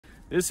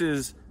This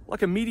is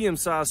like a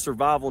medium-sized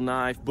survival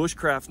knife,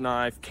 bushcraft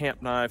knife,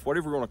 camp knife,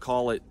 whatever you want to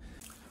call it.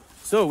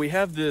 So we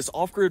have this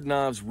Off-Grid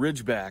Knives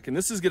Ridgeback, and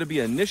this is going to be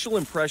an initial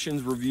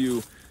impressions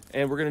review,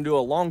 and we're going to do a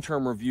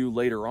long-term review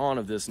later on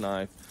of this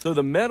knife. So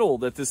the metal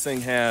that this thing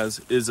has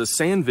is a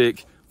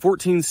Sandvik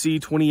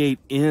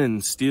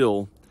 14C28N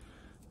steel,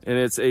 and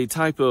it's a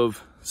type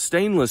of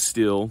stainless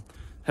steel,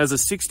 has a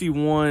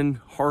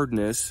 61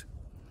 hardness,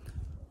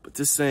 but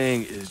this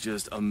thing is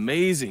just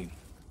amazing.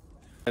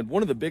 And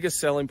one of the biggest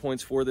selling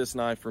points for this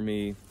knife for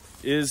me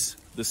is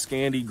the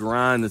Scandi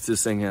grind that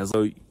this thing has.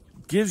 So it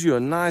gives you a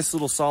nice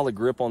little solid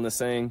grip on this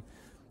thing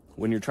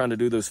when you're trying to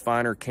do those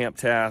finer camp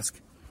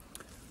tasks.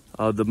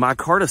 The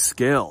micarta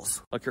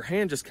scales, like your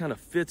hand just kind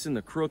of fits in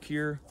the crook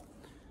here,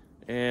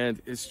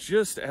 and it's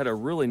just at a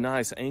really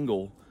nice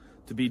angle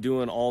to be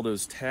doing all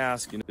those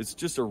tasks. You know, it's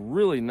just a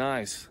really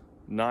nice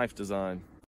knife design.